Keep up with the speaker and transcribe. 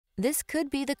This could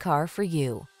be the car for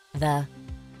you. The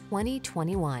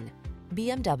 2021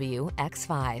 BMW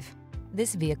X5.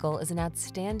 This vehicle is an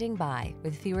outstanding buy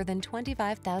with fewer than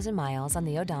 25,000 miles on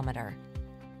the odometer.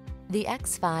 The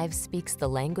X5 speaks the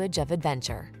language of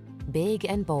adventure. Big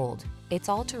and bold, its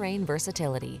all-terrain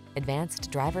versatility, advanced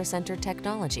driver-centered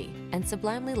technology, and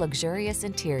sublimely luxurious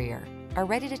interior are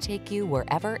ready to take you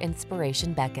wherever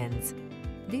inspiration beckons.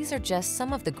 These are just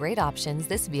some of the great options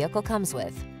this vehicle comes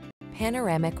with: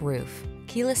 panoramic roof,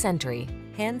 keyless entry,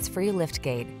 hands-free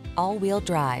liftgate, all-wheel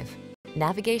drive,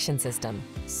 navigation system,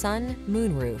 sun,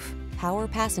 moonroof, power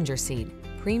passenger seat,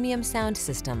 premium sound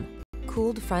system,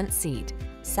 cooled front seat,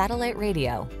 satellite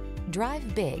radio.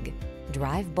 Drive big,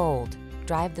 drive bold,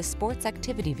 drive the sports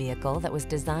activity vehicle that was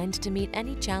designed to meet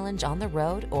any challenge on the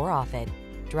road or off it.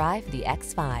 Drive the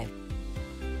X5.